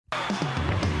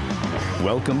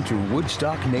Welcome to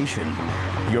Woodstock Nation.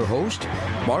 Your host,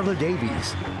 Marla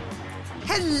Davies.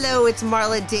 Hello, it's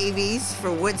Marla Davies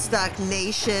for Woodstock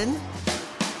Nation.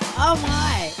 Oh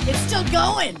my, it's still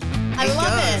going. I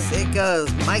love it. It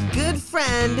goes. My good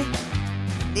friend,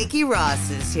 Nikki Ross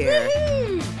is here.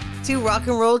 Woo-hoo. Two rock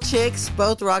and roll chicks,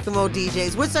 both rock and roll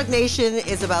DJs. Woodstock Nation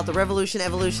is about the revolution,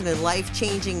 evolution, and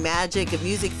life-changing magic of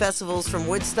music festivals from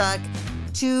Woodstock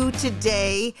to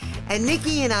today. And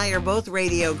Nikki and I are both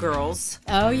radio girls.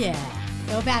 Oh yeah,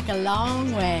 go back a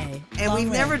long way. And we've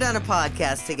never done a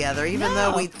podcast together, even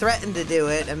though we threatened to do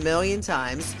it a million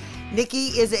times. Nikki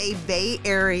is a Bay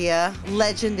Area,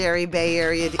 legendary Bay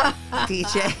Area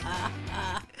DJ.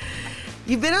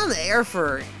 You've been on the air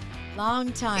for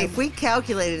long time. If we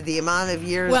calculated the amount of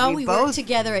years, well, we worked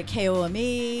together at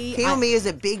KOME. KOME is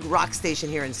a big rock station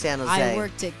here in San Jose. I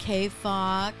worked at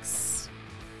KFOX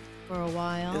for a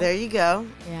while. There you go.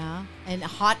 Yeah, and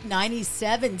Hot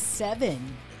 97.7.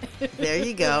 There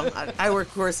you go. I worked,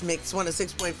 of course, Mix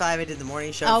 106.5. I did the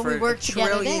morning show for we worked a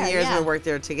trillion years. Yeah. We worked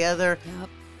there together. Yep.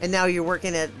 And now you're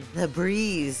working at The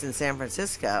Breeze in San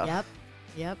Francisco.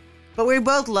 Yep. But we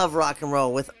both love rock and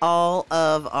roll with all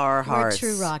of our hearts.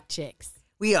 We're true rock chicks.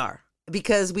 We are,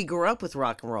 because we grew up with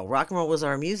rock and roll. Rock and roll was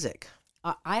our music.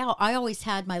 I always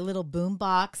had my little boom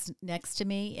box next to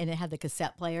me, and it had the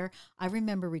cassette player. I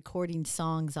remember recording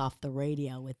songs off the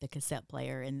radio with the cassette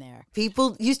player in there.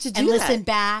 People used to do and that. listen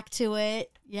back to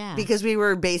it. Yeah. Because we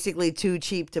were basically too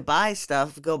cheap to buy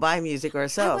stuff, go buy music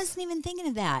ourselves. I wasn't even thinking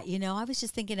of that. I was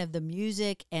just thinking of the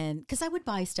music, and because I would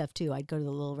buy stuff too. I'd go to the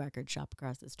little record shop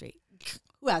across the street.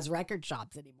 Who has record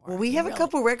shops anymore? Well, we have a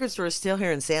couple record stores still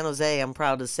here in San Jose, I'm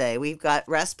proud to say. We've got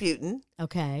Rasputin.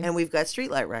 Okay. And we've got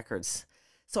Streetlight Records.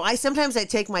 So sometimes I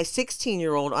take my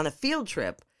 16-year-old on a field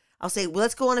trip. I'll say, well,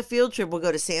 let's go on a field trip. We'll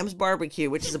go to Sam's Barbecue,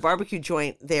 which is a barbecue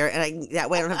joint there, and that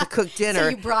way I don't have to cook dinner. So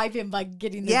you bribe him by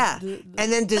getting the... Yeah.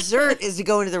 And then dessert is to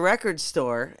go into the record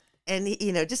store, and,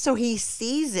 just so he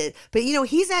sees it. But,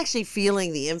 he's actually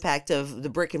feeling the impact of the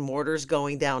brick and mortars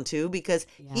going down, too, because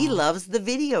he loves the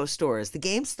video stores, the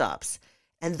GameStops,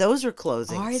 and those are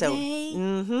closing. Are they?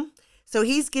 Mm-hmm. So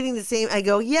he's getting the same. I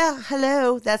go, yeah,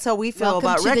 hello. That's how we feel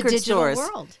about record the digital stores.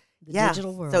 World. The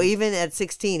digital world. So even at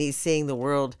 16, he's seeing the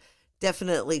world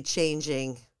definitely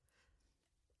changing.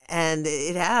 And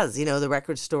it has, the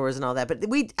record stores and all that. But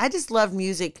I just love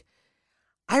music.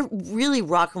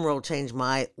 Rock and roll changed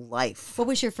my life. What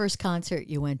was your first concert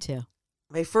you went to?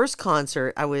 My first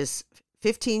concert, I was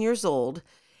 15 years old,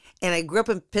 and I grew up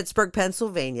in Pittsburgh,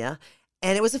 Pennsylvania.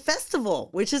 And it was a festival,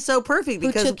 which is so perfect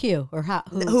because... Who took you? Or how?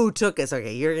 Who took us?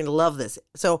 Okay, you're going to love this.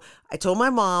 So I told my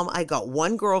mom I got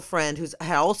one girlfriend who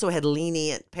also had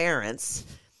lenient parents.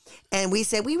 And we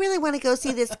said, we really want to go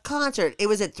see this concert. It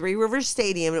was at Three Rivers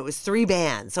Stadium, and it was 3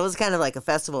 bands. So it was kind of like a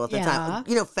festival at the time.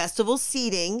 Festival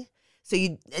seating. So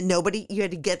you had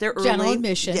to get there early. General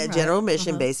admission. Yeah, right. general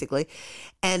admission, basically.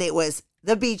 And it was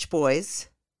the Beach Boys.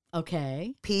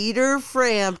 Okay. Peter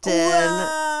Frampton.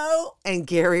 Whoa. And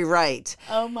Gary Wright.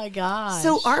 Oh my gosh.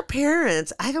 So our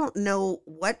parents, I don't know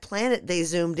what planet they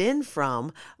zoomed in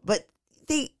from, but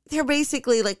they're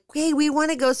basically like, hey, we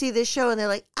want to go see this show. And they're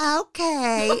like,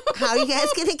 okay, how are you guys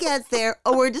going to get there?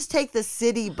 Oh, we'll just take the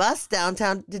city bus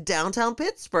downtown to downtown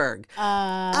Pittsburgh.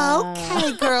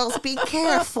 Okay, girls, be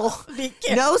careful.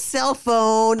 No cell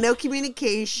phone, no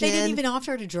communication. They didn't even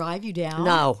offer to drive you down?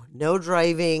 No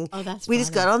driving. Oh, that's We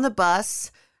just got on the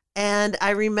bus. And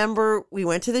I remember we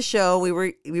went to the show. We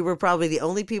were probably the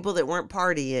only people that weren't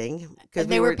partying because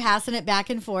they were passing it back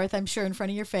and forth. I'm sure in front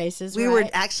of your faces. We were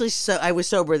actually I was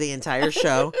sober the entire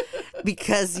show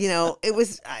because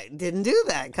I didn't do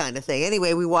that kind of thing.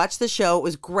 Anyway, we watched the show. It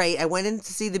was great. I went in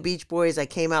to see the Beach Boys. I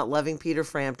came out loving Peter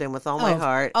Frampton with all my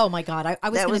heart. Oh my God, I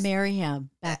was going to marry him.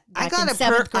 Back I got in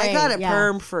 7th grade. I got a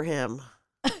perm for him.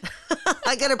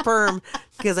 I got a perm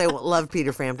because I love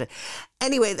Peter Frampton.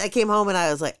 Anyway, I came home and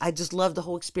I was like, I just loved the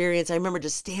whole experience. I remember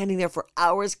just standing there for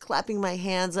hours, clapping my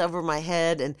hands over my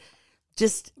head and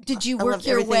just. Did you work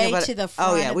your way to the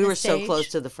front? Oh yeah, we were stage? So close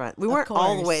to the front. We weren't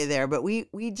all the way there, but we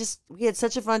had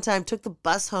such a fun time. Took the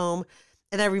bus home,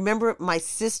 and I remember my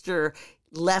sister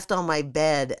left on my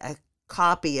bed a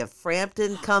copy of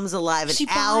Frampton Comes Alive, an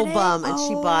album, and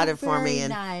she bought it for me.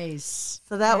 And nice.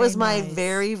 So that was my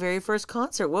very, very first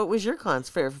concert. What was your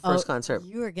first concert?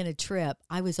 You were gonna trip.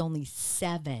 I was only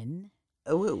 7.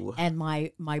 Ooh. And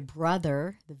my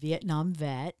brother, the Vietnam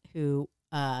vet, who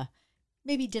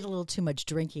maybe did a little too much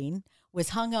drinking, was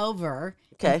hungover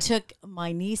and took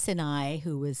my niece and I,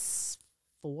 who was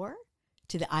 4,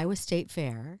 to the Iowa State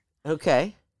Fair.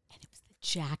 Okay. And it was the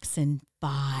Jackson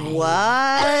 5.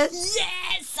 What?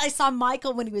 Yes! I saw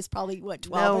Michael when he was probably, 12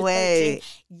 No or 13. way.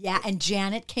 Yeah, and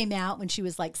Janet came out when she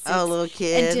was like 6. Oh, little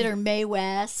kid. And did her Mae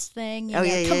West thing. You know,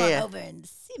 yeah, come on yeah. over and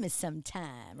see me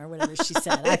sometime, or whatever she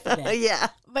said. I forget. Yeah.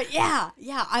 But yeah,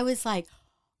 I was like,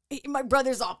 my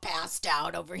brother's all passed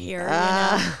out over here, you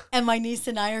know? And my niece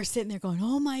and I are sitting there going,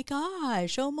 oh my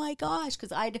gosh,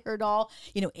 because I'd heard all,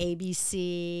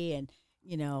 ABC and,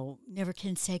 Never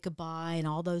Can Say Goodbye and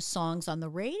all those songs on the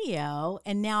radio,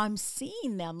 and now I'm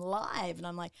seeing them live, and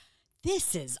I'm like,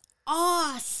 this is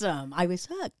awesome. I was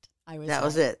hooked. That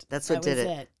was it. That's what did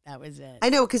it. That was it. I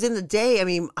know, because in the day,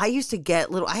 I used to get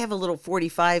I have a little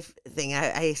 45 thing.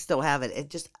 I still have it.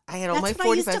 I had all my 45. That's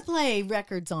what I used to play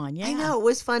records on, yeah. I know, it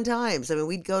was fun times.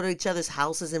 We'd go to each other's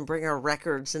houses and bring our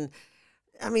records. And,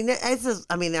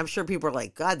 I'm sure people are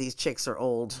like, God, these chicks are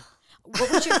old.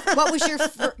 What was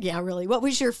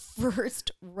your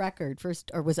first record?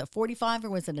 Or was it 45 or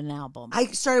was it an album? I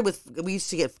used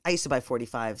to buy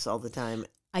 45s all the time.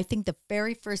 I think the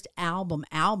very first album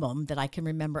that I can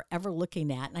remember ever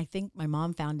looking at, and I think my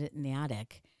mom found it in the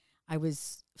attic. I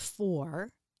was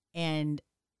 4 and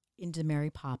into Mary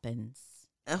Poppins.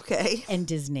 Okay. And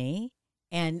Disney.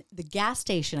 And the gas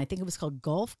station, I think it was called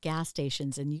Gulf Gas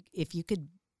Stations. And if you could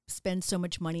spend so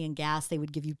much money in gas, they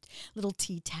would give you little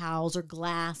tea towels or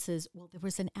glasses. Well, there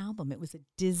was an album. It was a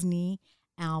Disney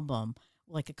album,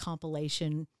 like a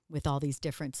compilation with all these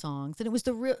different songs. And it was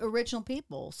the original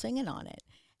people singing on it.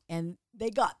 And they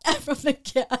got that from the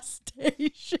gas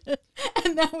station.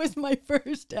 And that was my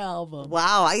first album.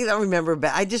 Wow. I don't remember.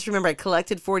 But I just remember I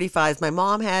collected 45s. My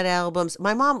mom had albums.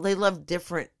 My mom, they loved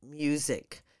different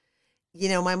music.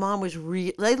 My mom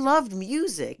they loved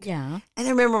music. Yeah. And I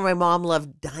remember my mom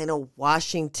loved Dinah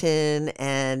Washington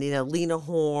and, Lena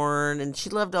Horne. And she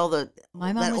loved all that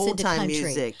old time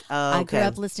music. Oh, okay. I grew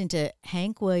up listening to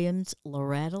Hank Williams,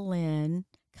 Loretta Lynn,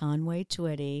 Conway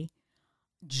Twitty,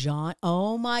 Johnny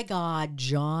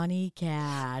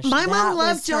Cash. My mom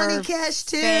loved Johnny Cash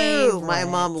too. Favorite. My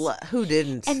mom, who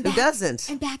didn't? Who doesn't?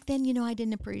 And back then, I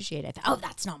didn't appreciate it. I thought,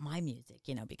 that's not my music,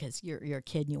 because you're a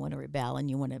kid and you want to rebel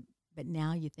and you want to. But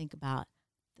now you think about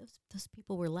those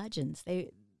people were legends.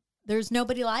 There's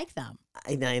nobody like them.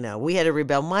 I know. We had to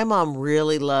rebel. My mom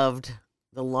really loved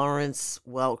the Lawrence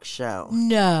Welk Show.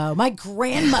 No, my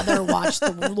grandmother watched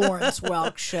the Lawrence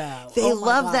Welk Show. They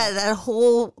love that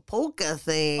whole polka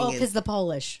thing. Oh, because the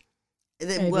Polish.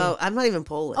 Well, I'm not even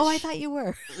Polish. Oh, I thought you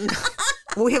were.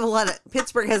 We have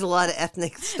Pittsburgh has a lot of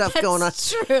ethnic stuff going on.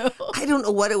 That's true. I don't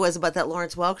know what it was about that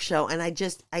Lawrence Welk Show, and I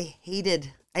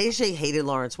actually hated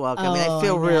Lawrence Welk. I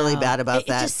feel really bad about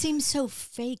that. It just seems so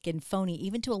fake and phony.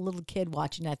 Even to a little kid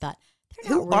watching it, I thought,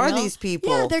 who are these people?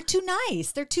 Yeah, they're too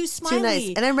nice. They're too smiley. Too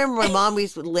nice. And I remember my mom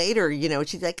later,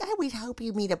 she's like, I would hope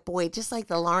you meet a boy just like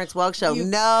the Lawrence Welk Show. You no.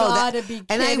 Gotta be kidding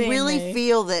and I really me.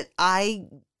 feel that I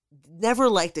never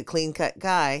liked a clean-cut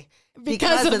guy.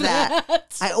 Because of that.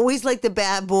 I always liked the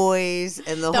bad boys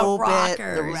and the whole rockers,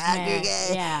 bit. The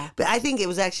rockers. Yeah. But I think it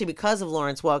was actually because of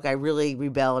Lawrence Welk I really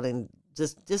rebelled and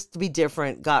just to be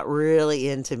different, got really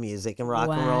into music and rock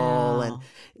and roll and,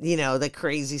 the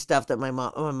crazy stuff that my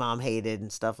mom hated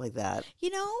and stuff like that.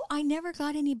 I never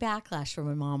got any backlash from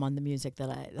my mom on the music that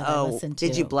I listened to.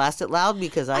 Did you blast it loud?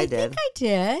 Because I did. I think I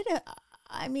did.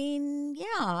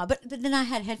 Yeah, but then I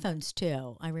had headphones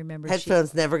too. I remember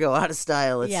headphones never go out of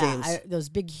style. It seems those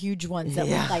big, huge ones that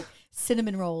look like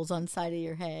cinnamon rolls on the side of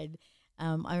your head.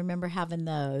 I remember having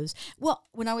those. Well,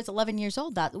 when I was 11 years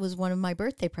old, that was one of my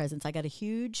birthday presents. I got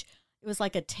it was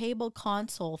like a table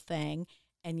console thing,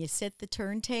 and you sit the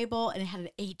turntable, and it had an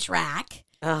 8-track.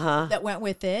 That went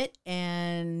with it,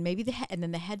 and maybe and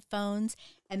then the headphones,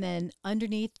 and then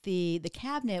underneath the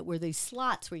cabinet were these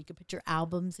slots where you could put your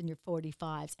albums and your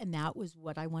 45s, and that was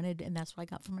what I wanted, and that's what I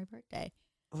got for my birthday.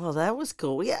 Well, that was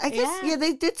cool. Yeah, I guess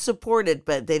they did support it,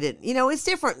 but they didn't. It's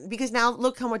different because now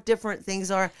look how much different things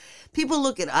are. People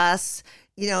look at us,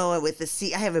 with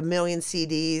the I have a million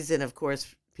CDs, and of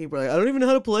course people are like, I don't even know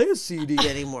how to play a CD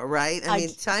anymore, right? I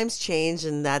mean, times change,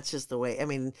 and that's just the way.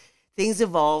 Things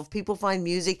evolve. People find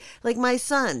music. Like my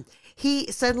son, he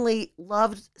suddenly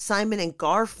loved Simon and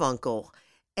Garfunkel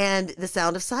and The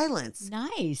Sound of Silence.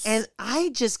 Nice. And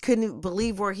I just couldn't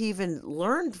believe where he even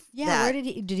learned that. Where did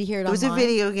he hear it online? It was a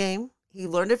video game. He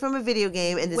learned it from a video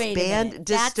game, and this band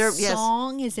Disturbed. That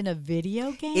song is in a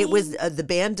video game? It was the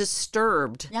band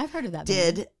Disturbed. Yeah, I've heard of that.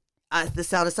 Did The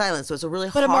Sound of Silence. So it's a really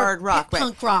hard rock.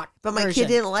 Punk rock But my kid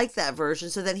didn't like that version.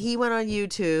 So then he went on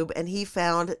YouTube and he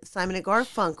found Simon and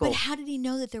Garfunkel. But how did he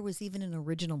know that there was even an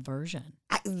original version?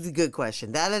 It's a good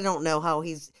question. That I don't know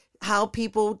how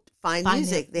people find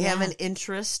music. They have an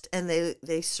interest and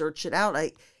they search it out.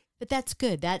 But that's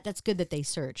good. That's good that they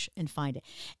search and find it.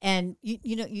 And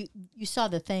you saw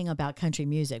the thing about country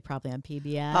music probably on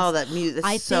PBS. Oh, that music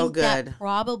is so good. That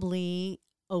probably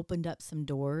opened up some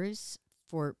doors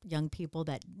for young people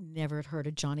that never had heard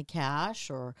of Johnny Cash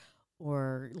or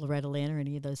Loretta Lynn or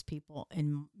any of those people.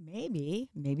 And maybe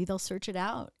they'll search it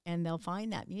out and they'll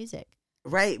find that music.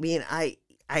 Right. I mean, I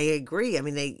agree. I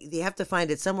mean, they have to find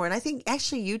it somewhere. And I think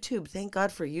actually YouTube, thank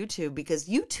God for YouTube, because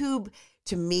YouTube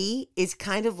to me is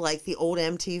kind of like the old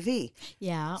MTV.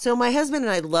 Yeah. So my husband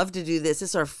and I love to do this.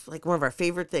 It's like one of our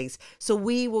favorite things. So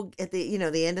we will at the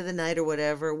the end of the night or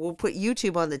whatever, we'll put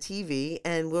YouTube on the TV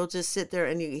and we'll just sit there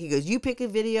and he goes, you pick a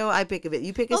video, I pick a video,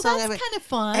 you pick a song. That's kind of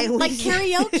fun. Like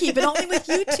karaoke, but only with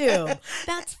YouTube.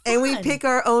 That's fun. And we pick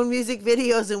our own music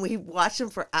videos and we watch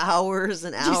them for hours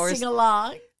and hours. You sing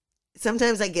along.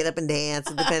 Sometimes I get up and dance,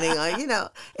 depending on,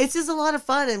 it's just a lot of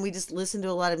fun. And we just listen to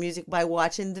a lot of music by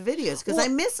watching the videos because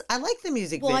I like the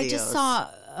music videos. I just saw,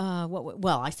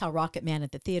 I saw Rocket Man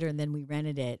at the theater and then we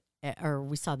rented it, or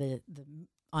we saw the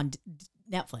on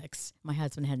Netflix. My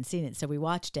husband hadn't seen it, so we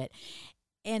watched it.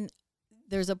 And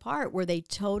there's a part where they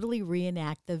totally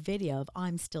reenact the video of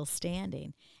I'm Still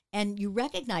Standing. And you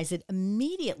recognize it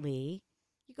immediately.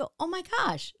 You go, oh my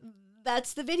gosh.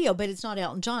 That's the video, but it's not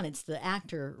Elton John. It's the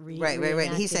actor.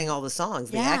 Right. He sang all the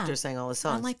songs. The actor sang all the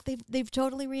songs. I'm like, they've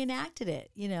totally reenacted it,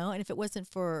 And if it wasn't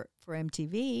for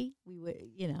MTV, we would,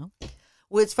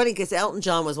 Well, it's funny because Elton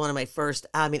John was one of my first.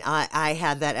 I mean, I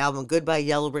had that album, Goodbye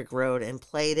Yellow Brick Road, and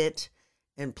played it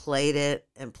and played it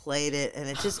and played it, and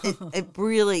it just it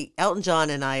really. Elton John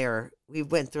and I we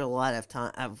went through a lot of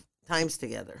times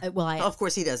together. Of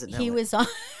course, he doesn't know. He it. was on.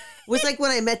 It was like when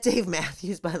I met Dave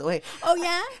Matthews, by the way. Oh,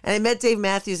 yeah? And I met Dave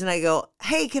Matthews, and I go,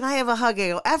 hey, can I have a hug? I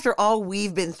go, after all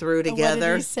we've been through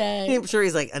together. What did he say? I'm sure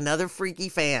he's like, another freaky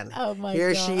fan. Oh, my God.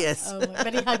 Here she is.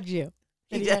 But he hugged you.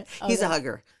 He's a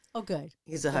hugger. Oh, good.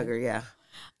 He's a hugger, yeah.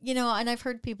 And I've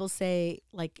heard people say,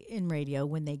 like in radio,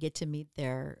 when they get to meet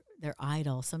their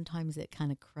idol, sometimes it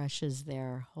kind of crushes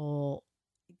their whole,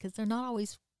 because they're not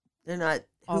always. They're not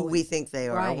who we think they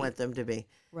are. Right. I want them to be.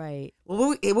 Right.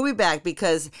 Well, we'll be back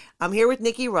because I'm here with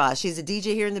Nikki Ross. She's a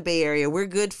DJ here in the Bay Area. We're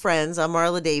good friends. I'm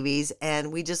Marla Davies,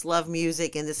 and we just love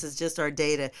music, and this is just our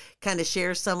day to kind of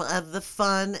share some of the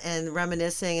fun and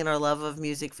reminiscing and our love of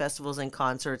music festivals and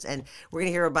concerts. And we're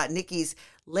going to hear about Nikki's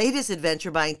latest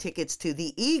adventure, buying tickets to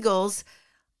the Eagles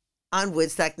on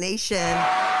Woodstock Nation.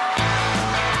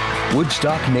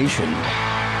 Woodstock Nation.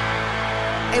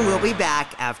 And we'll be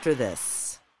back after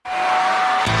this.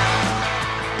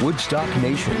 Woodstock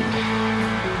Nation.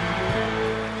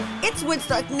 It's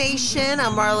Woodstock Nation.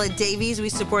 I'm Marla Davies. We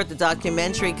support the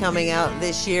documentary coming out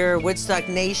this year, Woodstock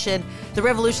Nation, the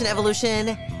revolution, evolution,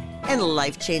 and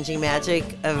life-changing magic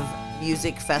of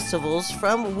music festivals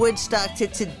from Woodstock to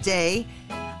today.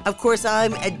 Of course,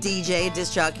 I'm a DJ, a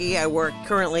disc jockey. I work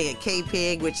currently at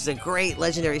K-Pig, which is a great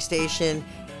legendary station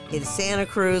in Santa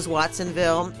Cruz,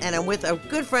 Watsonville. And I'm with a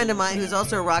good friend of mine who's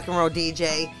also a rock and roll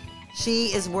DJ. She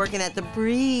is working at the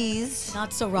Breeze.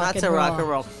 Not so rock and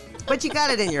roll. But you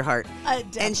got it in your heart.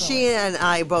 Definitely. And she and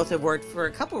I both have worked for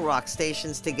a couple rock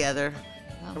stations together,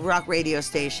 rock radio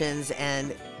stations,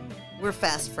 and we're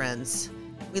fast friends.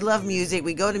 We love music.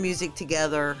 We go to music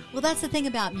together. Well, that's the thing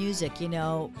about music,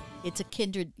 it's a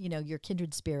kindred, you're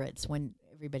kindred spirits when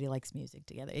everybody likes music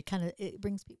together. It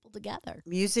brings people together.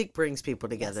 Music brings people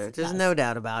together. Yes, There's no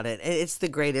doubt about it. It's the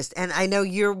greatest. And I know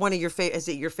you're one of your favorite. Is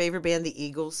it your favorite band, the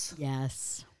Eagles?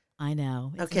 Yes, I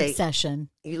know. It's okay. An obsession.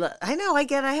 I know.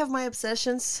 I have my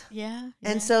obsessions. Yeah.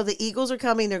 And so the Eagles are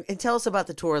coming. And tell us about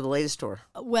the tour, the latest tour.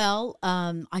 Well,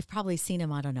 I've probably seen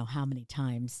them, I don't know how many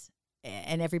times.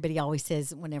 And everybody always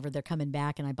says whenever they're coming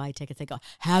back and I buy tickets, they go,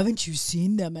 haven't you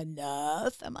seen them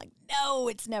enough? I'm like, no,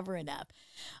 it's never enough.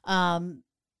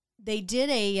 They did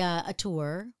a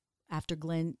tour after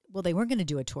Glenn. Well, they weren't going to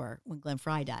do a tour when Glenn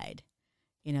Frey died.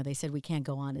 They said we can't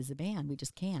go on as a band. We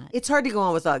just can't. It's hard to go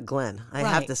on without Glenn. I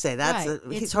have to say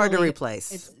he's hard to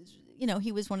replace.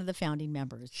 He was one of the founding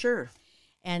members. Sure.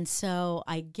 And so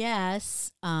I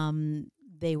guess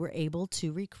they were able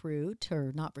to recruit,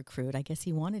 or not recruit. I guess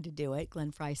he wanted to do it.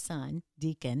 Glenn Frey's son,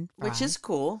 Deacon Frey. Which is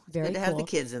cool. Very good to cool. have the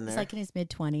kids in there. He's like in his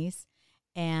mid-20s.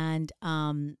 And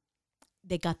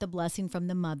they got the blessing from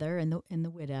the mother and the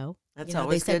widow. That's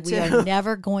always good, too. They said, we are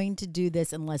never going to do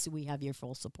this unless we have your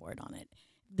full support on it.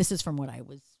 This is from what I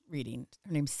was reading.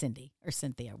 Her name's Cindy or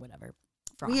Cynthia or whatever.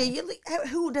 Yeah,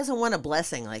 who doesn't want a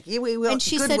blessing? Like and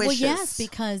she good said, wishes. well, yes,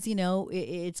 because,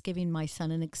 it's giving my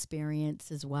son an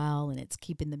experience as well. And it's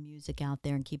keeping the music out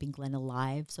there and keeping Glenn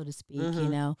alive, so to speak,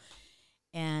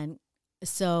 And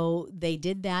so they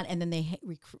did that. And then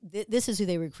this is who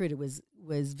they recruited was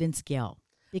Vince Gill.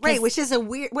 Right, which is a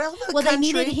weird. Well, they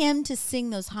needed him to sing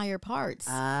those higher parts,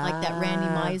 like that Randy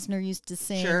Meisner used to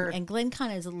sing. Sure. And Glenn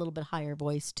kind of has a little bit higher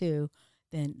voice too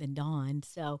than Don,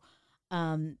 so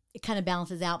it kind of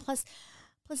balances out. Plus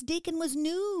Deacon was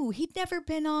new; he'd never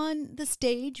been on the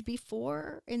stage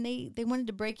before, and they wanted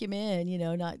to break him in,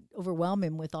 not overwhelm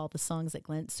him with all the songs that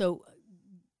Glenn. So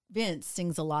Vince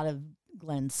sings a lot of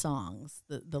Glenn's songs,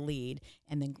 the lead,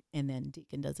 and then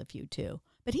Deacon does a few too.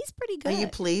 But he's pretty good. Are you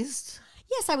pleased?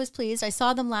 Yes, I was pleased. I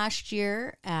saw them last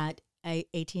year at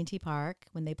AT&T Park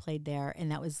when they played there, and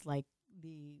that was like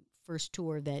the first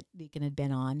tour that Deacon had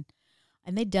been on.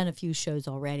 And they'd done a few shows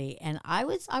already, and I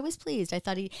was pleased. I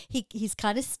thought he's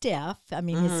kind of stiff. I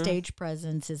mean, his stage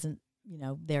presence isn't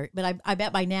there, but I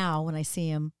bet by now when I see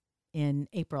him in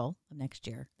April of next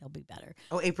year, they'll be better.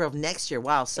 Oh, April of next year.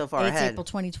 Wow, so far it's ahead. April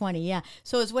 2020, yeah.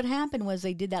 So what happened was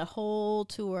they did that whole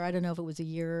tour. I don't know if it was a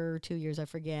year or 2 years, I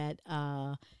forget,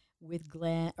 with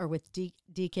Glenn or with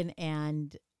Deacon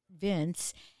and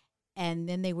Vince. And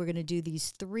then they were going to do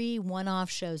these 3 one-off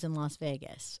shows in Las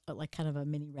Vegas, like kind of a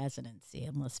mini residency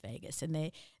in Las Vegas. And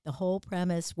the whole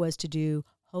premise was to do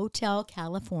Hotel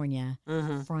California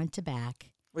front to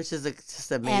back. Which is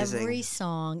just amazing. Every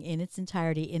song in its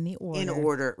entirety in the order. In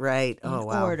order, right. Oh,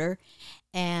 wow. Order.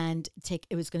 And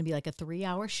it was going to be like a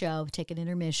 3-hour show, take an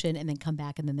intermission, and then come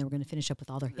back, and then they were going to finish up with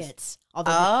all their hits. All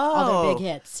their big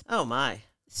hits. Oh, my.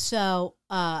 So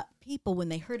people, when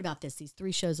they heard about these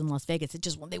 3 shows in Las Vegas,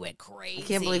 they went crazy. I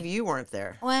can't believe you weren't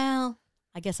there. Well,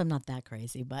 I guess I'm not that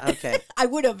crazy, but okay. I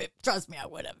would have. Trust me, I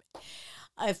would have.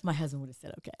 If my husband would have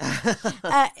said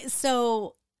okay.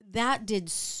 So that did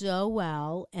so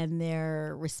well, and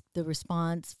the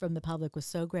response from the public was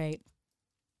so great.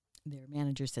 Their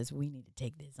manager says, we need to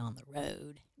take this on the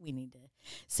road.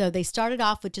 So they started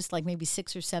off with just like maybe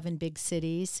 6 or 7 big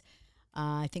cities.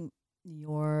 I think New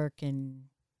York and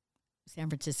San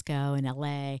Francisco and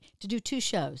LA to do 2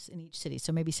 shows in each city.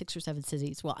 So maybe 6 or 7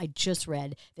 cities. Well, I just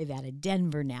read they've added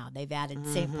Denver now. They've added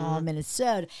St. Paul,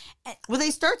 Minnesota. Well,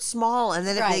 they start small, and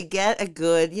then if they get a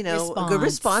good, a good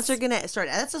response, they're going to start.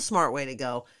 That's a smart way to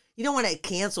go. You don't want to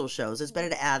cancel shows. It's better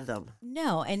to add them.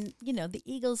 No, and the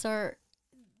Eagles are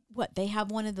they have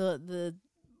one of the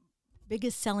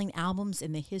biggest selling albums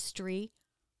in the history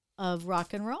of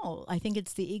rock and roll. I think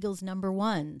it's the Eagles' number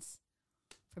ones.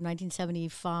 From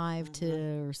 1975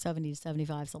 to 70 to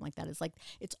 75, something like that.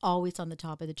 It's always on the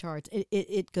top of the charts.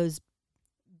 It goes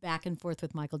back and forth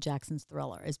with Michael Jackson's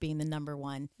Thriller as being the number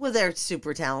one. Well, they're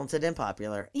super talented and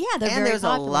popular. Yeah, they're and very there's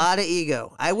popular. A lot of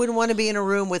ego. I wouldn't want to be in a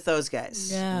room with those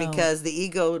guys No. because the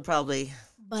ego would probably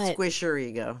squish your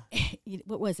ego.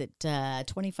 What was it?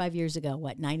 25 years ago,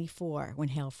 94, when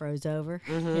hell froze over?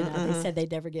 They said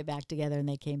they'd never get back together, and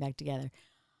they came back together.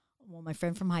 Well, my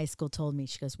friend from high school told me,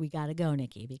 she goes, we got to go,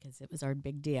 Nikki, because it was our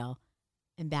big deal.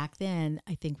 And back then,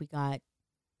 I think we got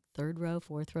 3rd row,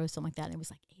 4th row, something like that. And it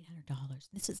was like $800.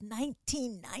 This is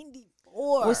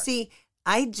 1994. Well, see,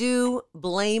 I do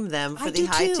blame them for the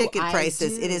high ticket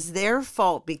prices. It is their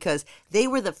fault because they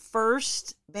were the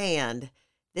first band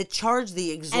that charged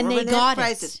the exorbitant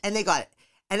prices. And they got it.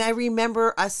 And I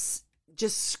remember us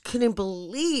just couldn't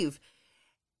believe.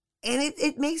 And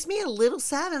it makes me a little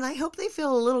sad, and I hope they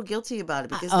feel a little guilty about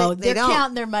it because they they're don't.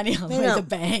 counting their money on the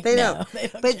bank. They don't.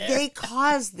 But care. they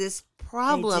caused this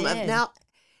problem. They did. Now,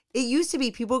 it used to be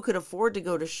people could afford to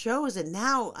go to shows, and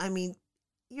now, I mean,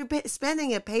 you're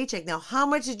spending a paycheck. Now, how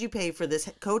much did you pay for this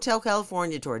Hotel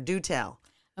California tour? Do tell.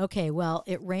 Okay, well,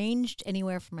 it ranged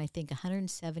anywhere from, I think,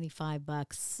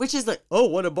 $175. Which is like, oh,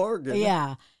 what a bargain.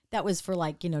 Yeah. That was for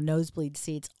nosebleed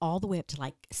seats, all the way up to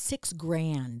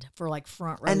 $6,000 for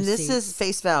front row seats. And this is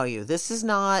face value. This is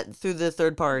not through the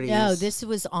third parties. No, this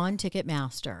was on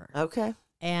Ticketmaster. Okay.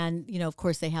 And of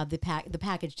course, they have the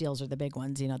package deals are the big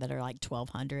ones. That are like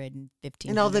 $1,200 and $1,500.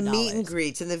 And all the meet and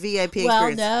greets and the VIP well,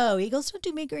 experience. no, Eagles don't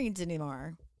do meet and greets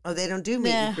anymore. Oh, they don't do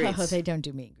meet and greets. No, they don't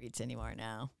do meet and greets anymore.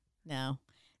 No.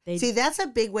 See, that's a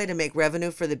big way to make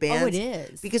revenue for the bands. Oh, it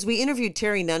is. Because we interviewed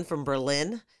Terry Nunn from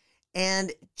Berlin.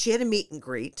 And she had a meet and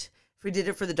greet. We did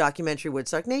it for the documentary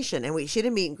Woodstock Nation. And she had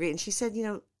a meet and greet. And she said,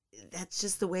 that's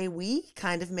just the way we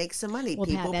kind of make some money. Well,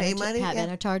 people pay money. Pat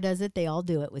Benatar does it. They all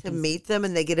do it with to meet them,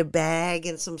 and they get a bag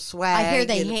and some swag. I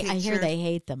hear they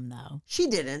hate them, though. She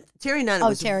didn't. Terry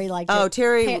Nunn. Terry liked it. Oh,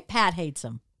 Terry. Pat hates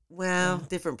them. Well,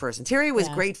 different person. Terry was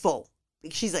grateful.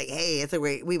 She's like, hey, it's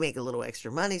we make a little extra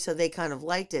money. So they kind of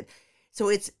liked it. So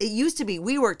it used to be,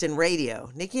 we worked in radio.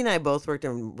 Nikki and I both worked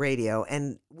in radio,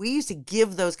 and we used to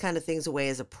give those kind of things away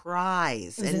as a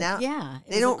prize. And now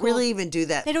they don't really even do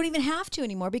that. They don't even have to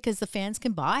anymore because the fans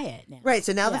can buy it now. Right.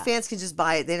 So now the fans can just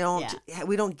buy it. They don't,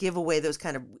 we don't give away those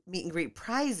kind of meet and greet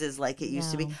prizes like it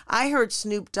used to be. I heard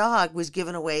Snoop Dogg was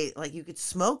giving away, like you could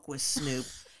smoke with Snoop.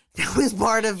 That was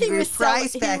part of your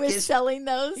prize package. He was selling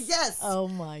those? Yes. Oh,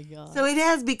 my God. So it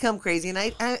has become crazy. And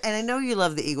I know you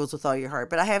love the Eagles with all your heart,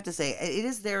 but I have to say, it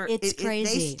is their... It's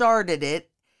crazy. They started it,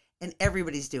 and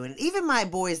everybody's doing it. Even my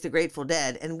boys, the Grateful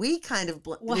Dead, and we kind of...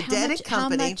 the Dead and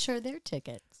Company... How much are their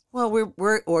tickets? Well,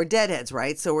 we're Deadheads,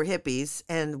 right? So we're hippies,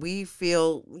 and we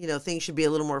feel, things should be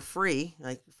a little more free,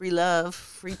 like free love,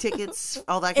 free tickets,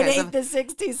 all that kind of stuff. It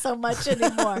ain't the 60s so much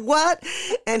anymore. What?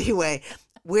 Anyway...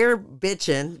 We're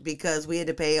bitching because we had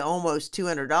to pay almost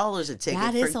 $200 a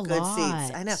ticket for good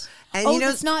seats. I know. And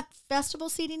it's not festival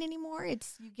seating anymore? You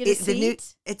get a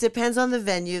seat? It depends on the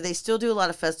venue. They still do a lot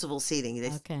of festival seating,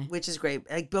 which is great.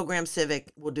 Like Bill Graham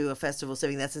Civic will do a festival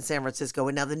seating. That's in San Francisco.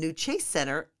 And now the new Chase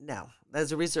Center, no,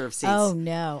 those are reserved seats. Oh,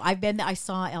 no. I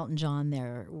saw Elton John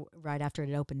there right after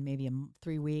it opened, maybe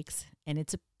 3 weeks. And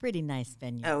it's a pretty nice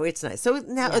venue. Oh, it's nice. So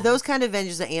now those kind of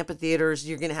venues, the amphitheaters,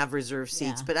 you're going to have reserved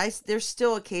seats. But there's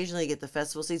still occasionally get the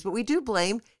festival seats. But we do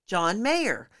blame John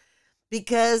Mayer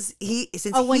because he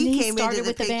came into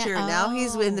the picture. Now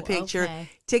he's in the picture. Okay.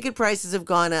 Ticket prices have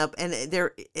gone up, and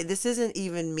this isn't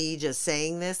even me just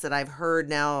saying this that I've heard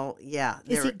now. Yeah,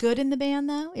 is he good in the band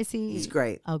though? He's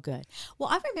great. Oh, good. Well,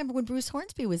 I remember when Bruce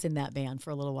Hornsby was in that band for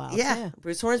a little while. Yeah, too.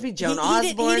 Bruce Hornsby, Joan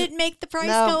Osborne. He didn't make the price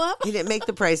go up. He didn't make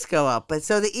the price go up. But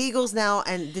so the Eagles now,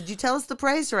 and did you tell us the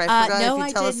price, or I forgot if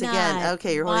you tell us again?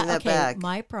 Okay, you're holding that back.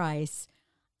 My price.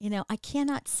 I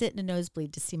cannot sit in a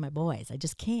nosebleed to see my boys. I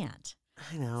just can't.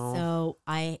 I know. So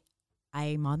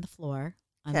I'm on the floor.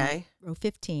 I'm on row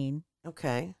 15.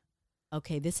 Okay.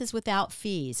 Okay, this is without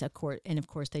fees, and of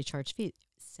course they charge fees.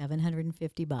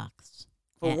 $750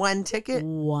 for one ticket.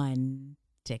 One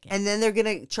ticket, and then they're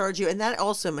going to charge you, and that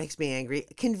also makes me angry.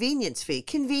 Convenience fee.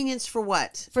 Convenience for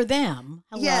what? For them.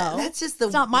 Hello. Yeah, that's just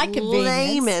it's not my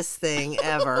lamest thing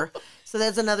ever. So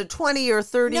that's another 20 or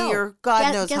 30 or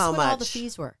God knows how much. Guess what all the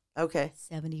fees were? Okay.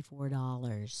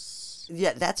 $74.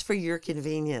 Yeah, that's for your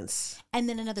convenience. And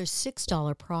then another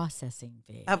 $6 processing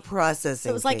fee. A processing so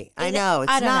it was like, fee. I know.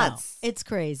 It's nuts. It's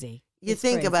crazy. You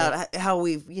think about how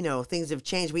we've, things have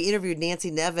changed. We interviewed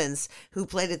Nancy Nevins, who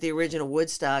played at the original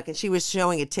Woodstock, and she was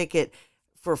showing a ticket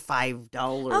for $5.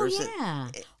 Oh, yeah.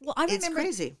 Well, I remember it's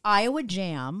crazy. Iowa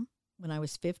Jam when I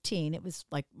was 15. It was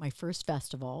like my first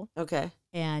festival. Okay.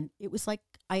 And it was like,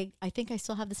 I think I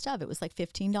still have the stuff. It was like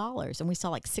 $15. And we saw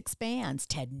like 6 bands: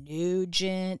 Ted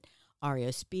Nugent, REO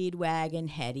Speedwagon,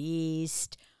 Head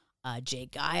East, Jay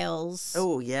Giles.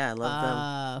 Oh, yeah. I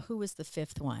love them. Who was the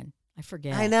 5th one? I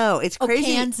forget. I know. It's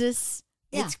crazy. Kansas.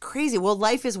 Yeah. It's crazy. Well,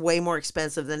 life is way more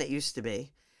expensive than it used to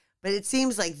be. But it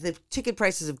seems like the ticket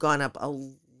prices have gone up a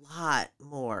lot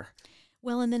more.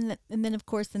 Well, and then of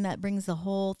course, that brings the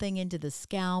whole thing into the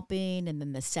scalping, and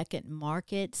then the second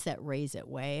markets that raise it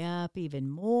way up even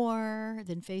more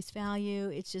than face value.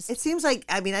 It seems like,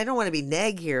 I don't want to be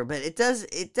neg here, but it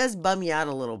does bum you out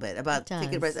a little bit about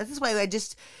ticket prices. That's why I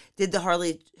just did the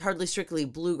Hardly Strictly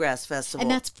Bluegrass Festival, and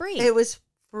that's free. It was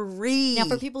free. Now,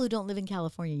 for people who don't live in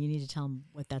California, you need to tell them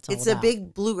what that's all about. It's a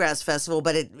big bluegrass festival,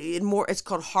 but it's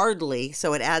called Hardly,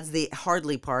 so it adds the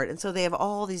Hardly part. And so they have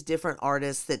all these different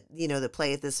artists that, that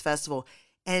play at this festival.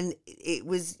 And it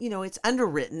was, it's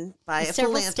underwritten by a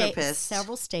philanthropist.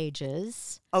 Several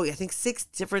stages. Oh, I think 6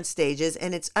 different stages.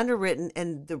 And it's underwritten.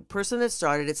 And the person that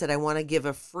started it said, I want to give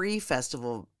a free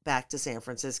festival back to San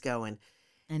Francisco. And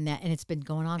it's been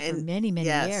going on for many, many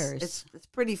years. It's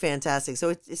pretty fantastic.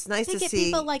 So it's nice to see. They get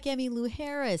people like Emmylou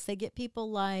Harris. They get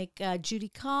people like Judy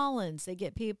Collins. They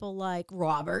get people like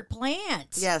Robert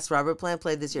Plant. Yes, Robert Plant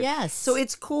played this year. Yes. So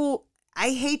it's cool.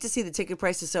 I hate to see the ticket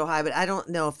prices so high, but I don't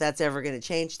know if that's ever going to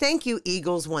change. Thank you,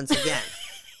 Eagles, once again.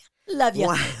 Love you.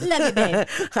 Love you, babe.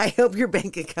 I hope your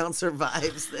bank account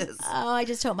survives this. Oh, I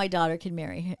just hope my daughter can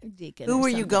marry Deacon. Who were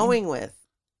you going with?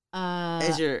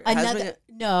 As your husband?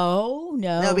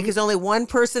 No, because only one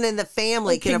person in the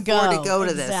family can afford to go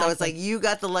to this. So it's like you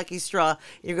got the lucky straw.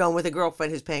 You're going with a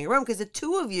girlfriend who's paying your room because the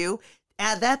two of you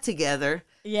add that together.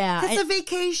 Yeah, it's a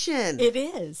vacation. It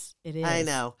is. I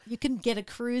know. You can get a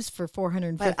cruise for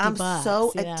 $450. But I'm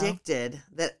so addicted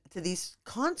to these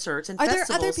concerts and festivals.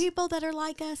 Are there other people that are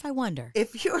like us? I wonder.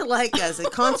 If you're like us,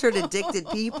 concert addicted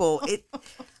people,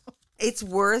 it's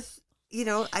worth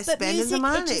I But spend music, the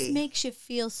money. it just makes you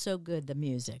feel so good, the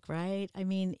music, right? I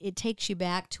mean, it takes you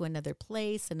back to another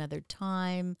place, another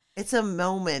time. It's a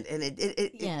moment, and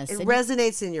it Yes, it and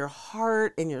resonates in your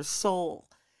heart and your soul.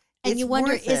 And It's you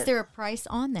wonder, worth is it. there a price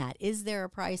on that? Is there a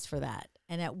price for that?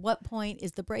 And at what point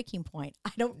is the breaking point?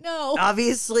 I don't know.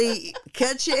 Obviously,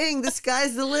 ka-ching, the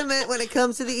sky's the limit when it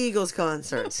comes to the Eagles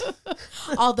concerts.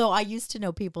 Although I used to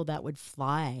know people that would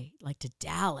fly like to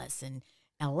Dallas and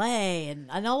LA and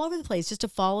all over the place just to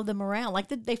follow them around. Like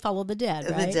they follow the Dead,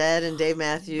 right? The Dead and Dave But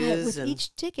Matthews. with and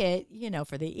each ticket,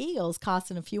 for the Eagles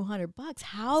costing a few $100,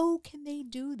 how can they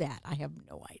do that? I have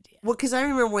no idea. Well, because I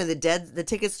remember when the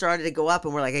tickets started to go up,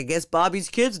 and we're like, I guess Bobby's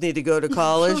kids need to go to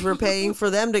college. We're paying for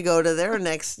them to go to their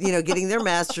next, getting their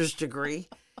master's degree.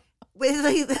 But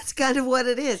that's kind of what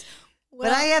it is.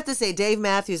 But I have to say, Dave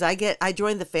Matthews, I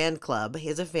joined the fan club. He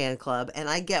has a fan club, and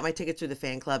I get my tickets through the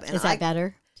fan club. And Is that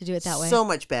better to do it that way? So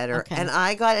much better. Okay. And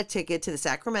I got a ticket to the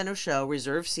Sacramento show,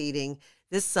 reserved seating,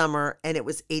 this summer, and it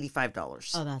was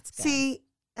 $85. Oh, that's good. See,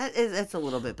 that's a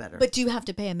little bit better. But do you have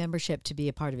to pay a membership to be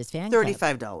a part of his fan club?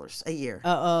 $35 a year.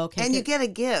 Oh, okay. And you good. get a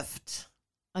gift.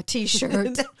 A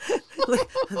T-shirt.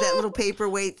 that little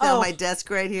paperweight on my desk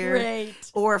right here. Great.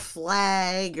 Or a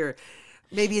flag, or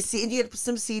maybe a CD. You get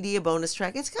some CD, a bonus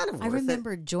track. It's kind of worth I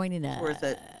remember joining a Worth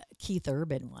it. Keith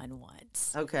Urban one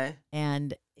once. Okay.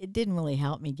 And it didn't really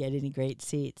help me get any great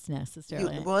seats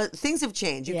necessarily. Well, things have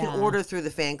changed. You Yeah. can order through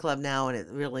the fan club now, and it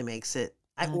really makes it.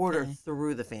 I order Okay.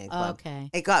 through the fan club.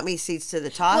 Okay. It got me seats to the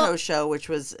Tahoe Well- show, which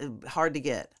was hard to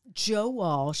get. Joe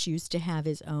Walsh used to have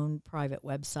his own private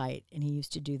website, and he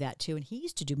used to do that too. And he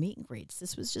used to do meet and greets.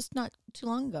 This was just not too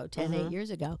long ago, 8 years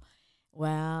ago.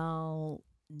 Well,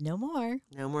 no more.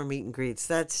 No more meet and greets.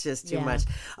 That's just too Yeah. much.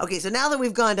 Okay, so now that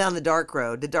we've gone down the dark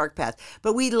road, the dark path,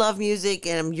 but we love music,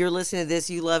 and you're listening to this,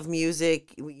 you love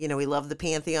music. We love the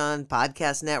Pantheon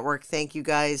Podcast Network. Thank you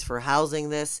guys for housing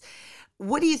this.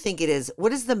 What do you think it is?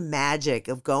 What is the magic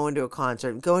of going to a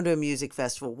concert, going to a music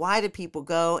festival? Why do people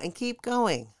go and keep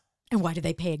going? And why do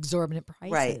they pay exorbitant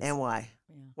prices? Right, and why?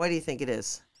 Yeah. Why do you think it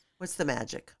is? What's the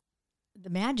magic? The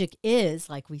magic is,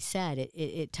 like we said,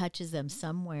 it touches them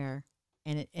somewhere,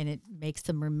 and it makes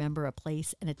them remember a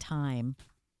place and a time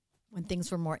when things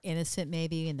were more innocent,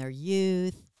 maybe in their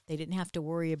youth. They didn't have to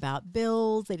worry about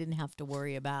bills. They didn't have to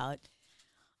worry about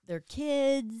their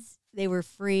kids. They were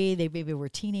free. They maybe were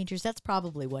teenagers. That's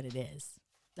probably what it is.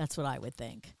 That's what I would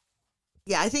think.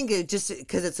 Yeah, I think it just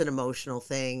because it's an emotional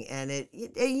thing, and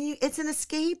it's an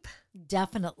escape.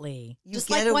 Definitely. You Just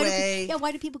get like away.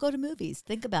 why do people go to movies?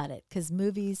 Think about it, because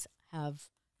movies have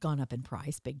gone up in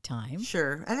price big time.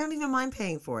 Sure. I don't even mind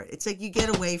paying for it. It's like you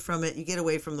get away from it. You get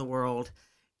away from the world.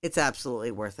 It's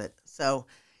absolutely worth it. So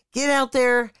get out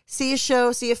there, see a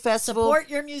show, see a festival. Support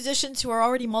your musicians who are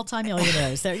already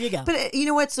multimillionaires. There you go. But you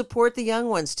know what? Support the young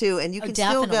ones too. And you can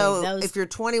still definitely. go Those- if you're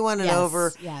 21 and Yes,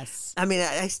 over. Yes. I mean,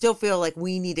 I still feel like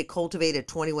we need to cultivate a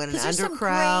 21 and There's under some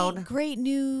crowd. great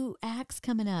new acts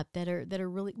coming up that are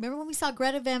really. Remember when we saw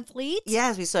Greta Van Fleet?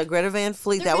 Yes, we saw Greta Van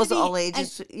Fleet. They're That was gonna be- all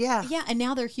ages. Yeah. Yeah, and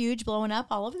now they're huge, blowing up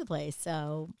all over the place.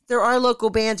 So There are local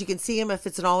bands. You can see them if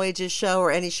it's an all ages show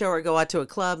or any show, or go out to a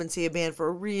club and see a band for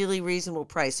a really reasonable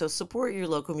price. So support your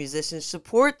local musicians.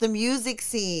 Support the music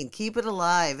scene. Keep it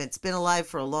alive. It's been alive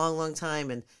for a long, long time.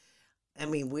 And I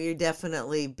mean, we're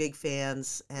definitely big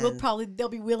fans. And they'll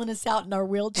be wheeling us out in our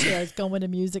wheelchairs going to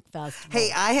music festival.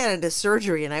 hey, I had a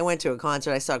surgery and I went to a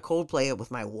concert. I saw Coldplay with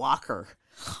my walker.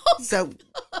 So,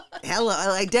 hello,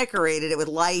 I decorated it with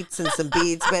lights and some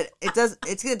beads, but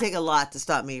it's going to take a lot to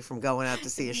stop me from going out to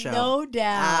see a show. No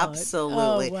doubt.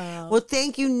 Absolutely. Oh, wow. Well,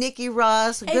 thank you, Nikki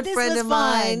Ross, a Hey, good this friend was of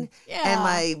mine, fun. Yeah. and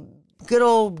my good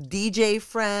old DJ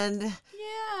friend.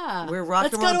 Yeah. We're rock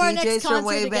Let's and go roll to our DJs next from concert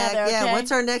way back. together, Yeah, okay?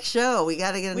 what's our next show? We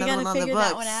got to get We another gotta one on the figure books.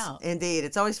 that one out. Indeed,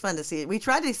 it's always fun to see it. We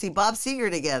tried to see Bob Seger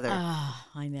together.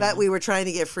 I know. But we were trying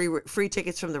to get free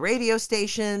tickets from the radio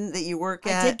station that you work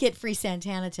at. I did get free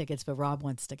Santana tickets, but Rob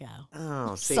wants to go.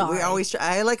 Oh, see, Sorry. we always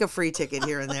try. I like a free ticket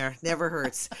here and there. Never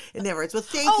hurts. It never hurts. Well,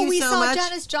 thank you we so saw much.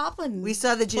 Janis Joplin. We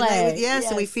saw the play. Jeanette, yes,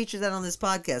 and we Yes. featured that on this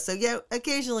podcast. So yeah,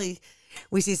 occasionally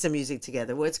we see some music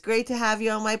together. Well, it's great to have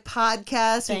you on my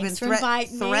podcast. We've Thanks been for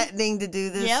inviting me. threatening to do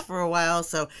this Yep. for a while,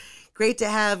 so great to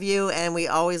have you. And we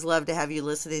always love to have you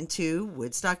listening to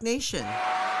Woodstock Nation.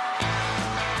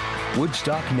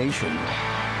 Woodstock Nation.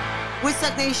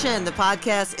 Woodstock Nation, the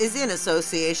podcast, is in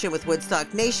association with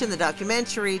Woodstock Nation, the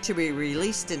documentary to be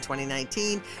released in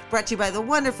 2019, brought to you by the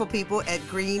wonderful people at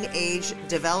Green Age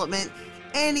Development.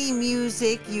 Any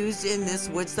music used in this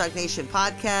Woodstock Nation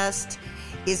podcast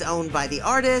is owned by the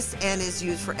artist and is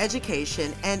used for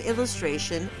education and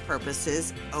illustration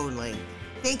purposes only.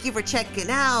 Thank you for checking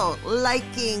out,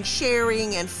 liking,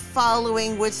 sharing, and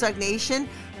following Woodstock Nation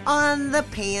on the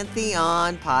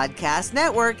Pantheon Podcast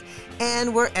Network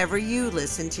and wherever you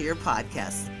listen to your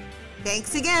podcasts.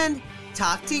 Thanks again.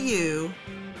 Talk to you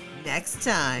next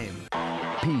time.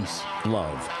 Peace,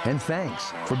 love, and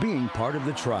thanks for being part of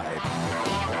the tribe.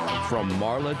 From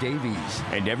Marla Davies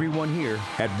and everyone here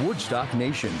at Woodstock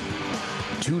Nation.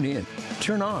 Tune in,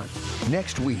 turn on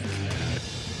next week.